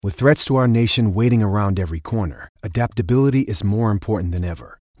With threats to our nation waiting around every corner, adaptability is more important than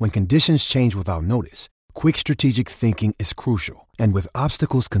ever. When conditions change without notice, quick strategic thinking is crucial. And with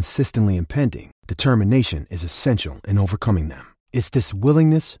obstacles consistently impending, determination is essential in overcoming them. It's this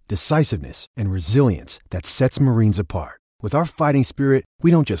willingness, decisiveness, and resilience that sets Marines apart. With our fighting spirit, we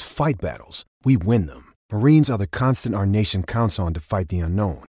don't just fight battles, we win them. Marines are the constant our nation counts on to fight the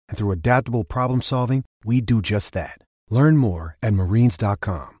unknown. And through adaptable problem solving, we do just that. Learn more at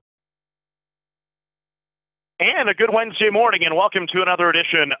marines.com. And a good Wednesday morning, and welcome to another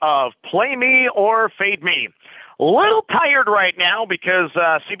edition of Play Me or Fade Me. A little tired right now because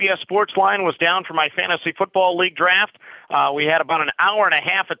CBS Sportsline was down for my Fantasy Football League draft. We had about an hour and a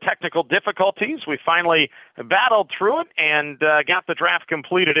half of technical difficulties. We finally battled through it and got the draft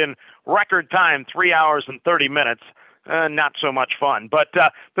completed in record time, 3 hours and 30 minutes. Not so much fun. But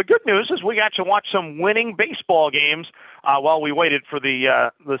the good news is we got to watch some winning baseball games while we waited for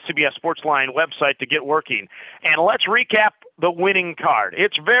the CBS Sportsline website to get working. And let's recap the winning card.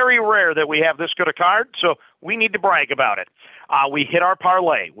 It's very rare that we have this good a card, so we need to brag about it. We hit our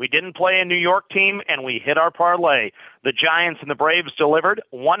parlay. We didn't play a New York team, and we hit our parlay. The Giants and the Braves delivered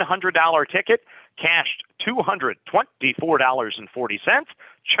 $100 ticket, cashed $224.40.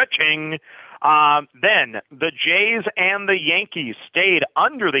 Cha-ching! Then the Jays and the Yankees stayed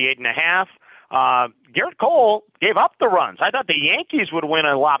under the 8.5. Garrett Cole gave up the runs. I thought the Yankees would win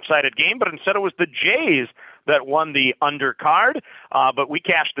a lopsided game, but instead it was the Jays that won the undercard. But we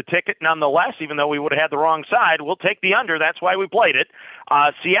cashed the ticket nonetheless, even though we would have had the wrong side. We'll take the under. That's why we played it.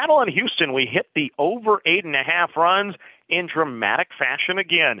 Seattle and Houston, we hit the over 8.5 runs in dramatic fashion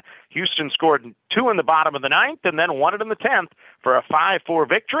again. Houston scored 2 in the bottom of the 9th and then 1 in the 10th for a 5-4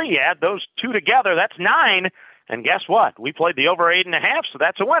 victory. You add those two together, that's 9. And guess what? We played the over 8.5, so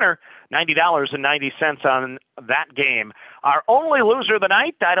that's a winner. $90.90 on that game. Our only loser of the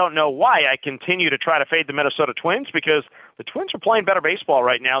night, I don't know why I continue to try to fade the Minnesota Twins, because the Twins are playing better baseball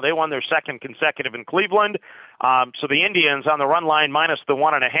right now. They won their second consecutive in Cleveland. So the Indians on the run line minus the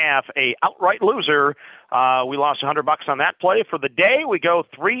 1.5, a outright loser. We lost $100 on that play. For the day, we go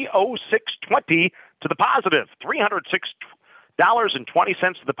 306.20 to the positive. $306.20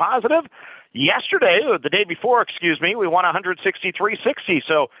 to the positive. Yesterday, or the day before, we won $163.60.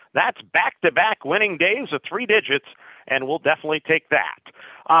 So that's back-to-back winning days of 3 digits, and we'll definitely take that.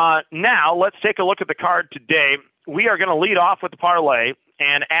 Now, let's take a look at the card today. We are going to lead off with the parlay,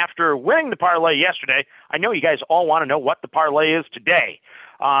 and after winning the parlay yesterday, I know you guys all want to know what the parlay is today.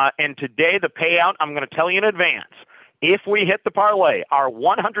 And today, the payout, I'm going to tell you in advance. If we hit the parlay, our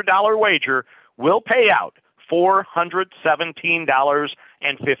 $100 wager will pay out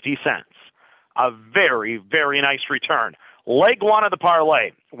 $417.50. A very, very nice return. Leg 1 of the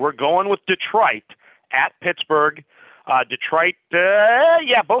parlay. We're going with Detroit at Pittsburgh. Detroit,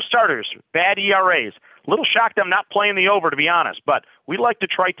 both starters, bad ERAs. A little shocked I'm not playing the over, to be honest, but we like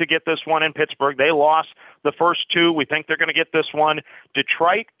Detroit to get this one in Pittsburgh. They lost the first 2. We think they're going to get this one.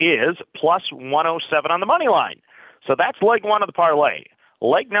 Detroit is plus 107 on the money line. So that's leg 1 of the parlay.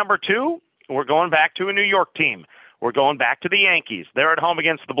 Leg number 2, we're going back to a New York team. We're going back to the Yankees. They're at home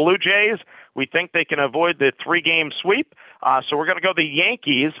against the Blue Jays. We think they can avoid the 3-game sweep. So we're going to go the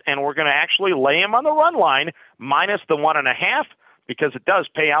Yankees, and we're going to actually lay them on the run line minus the 1.5 because it does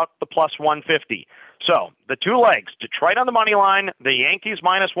pay out the plus 150. So the 2 legs, Detroit on the money line, the Yankees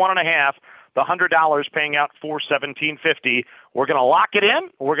minus 1.5, the $100 paying out $417.50. We're going to lock it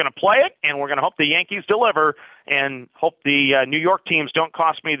in. We're going to play it, and we're going to hope the Yankees deliver and hope the New York teams don't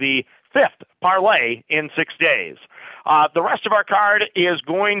cost me the 5th parlay in 6 days. The rest of our card is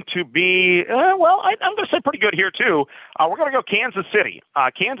going to be, I'm going to say pretty good here, too. We're going to go Kansas City.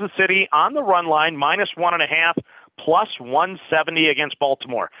 Kansas City on the run line, minus 1.5, plus 170 against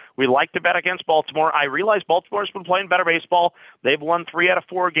Baltimore. We like to bet against Baltimore. I realize Baltimore's been playing better baseball. They've won 3 out of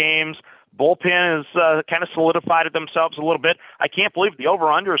 4 games. Bullpen has kind of solidified themselves a little bit. I can't believe the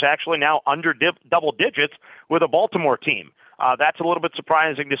over-under is actually now under double digits with a Baltimore team. That's a little bit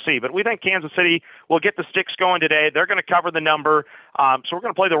surprising to see. But we think Kansas City will get the sticks going today. They're going to cover the number. So we're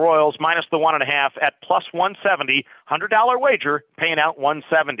going to play the Royals minus the 1.5 at plus 170. $100 wager paying out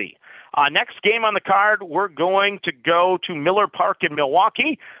 170. Next game on the card, we're going to go to Miller Park in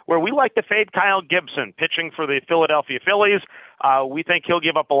Milwaukee, where we like to fade Kyle Gibson, pitching for the Philadelphia Phillies. We think he'll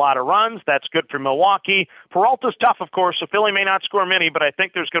give up a lot of runs. That's good for Milwaukee. Peralta's tough, of course, so Philly may not score many, but I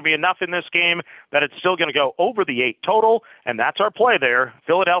think there's going to be enough in this game that it's still going to go over the 8 total, and that's our play there.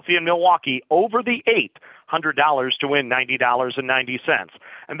 Philadelphia and Milwaukee over the 8. $100 to win $90.90.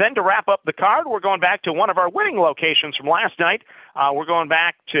 And then to wrap up the card, we're going back to one of our winning locations from last night. We're going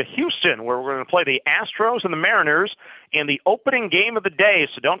back to Houston, where we're going to play the Astros and the Mariners in the opening game of the day.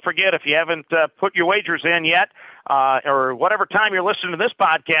 So don't forget, if you haven't put your wagers in yet, or whatever time you're listening to this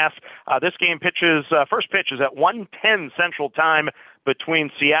podcast, this game first pitch is at 1:10 Central Time between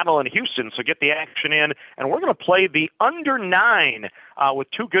Seattle and Houston. So get the action in. And we're going to play the under 9 with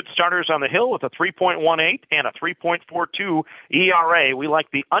two good starters on the hill with a 3.18 and a 3.42 ERA. We like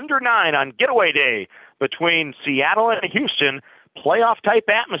the under 9 on getaway day between Seattle and Houston. Playoff-type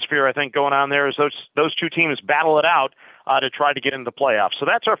atmosphere, I think, going on there as those two teams battle it out to try to get into the playoffs. So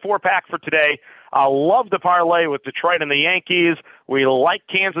that's our 4-pack for today. I love the parlay with Detroit and the Yankees. We like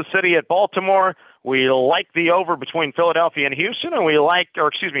Kansas City at Baltimore. We like the over between Philadelphia and Houston,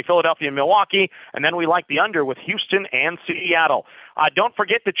 and Philadelphia and Milwaukee, and then we like the under with Houston and Seattle. Don't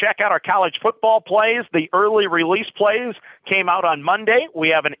forget to check out our college football plays. The early release plays came out on Monday. We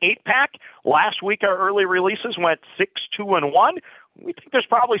have an 8-pack. Last week, our early releases went 6-2-1. We think there's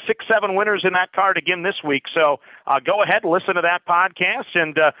probably 6-7 winners in that card again this week. So go ahead, listen to that podcast,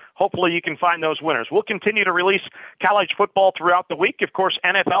 and hopefully you can find those winners. We'll continue to release college football throughout the week. Of course,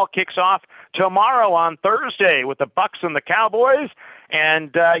 NFL kicks off tomorrow on Thursday with the Bucks and the Cowboys.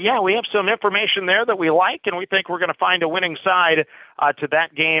 And, we have some information there that we like, and we think we're going to find a winning side to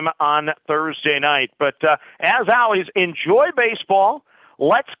that game on Thursday night. But as always, enjoy baseball.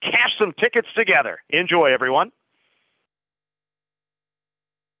 Let's cash some tickets together. Enjoy, everyone.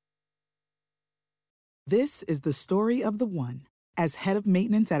 This is the story of the one. As head of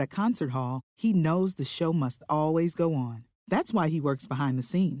maintenance at a concert hall, he knows the show must always go on. That's why he works behind the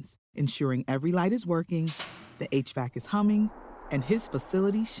scenes, ensuring every light is working, the HVAC is humming, and his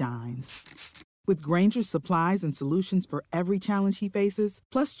facility shines. With Grainger's supplies and solutions for every challenge he faces,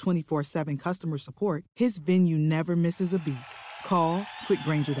 plus 24/7 customer support, his venue never misses a beat. Call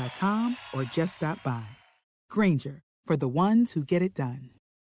quickgrainger.com or just stop by. Grainger, for the ones who get it done.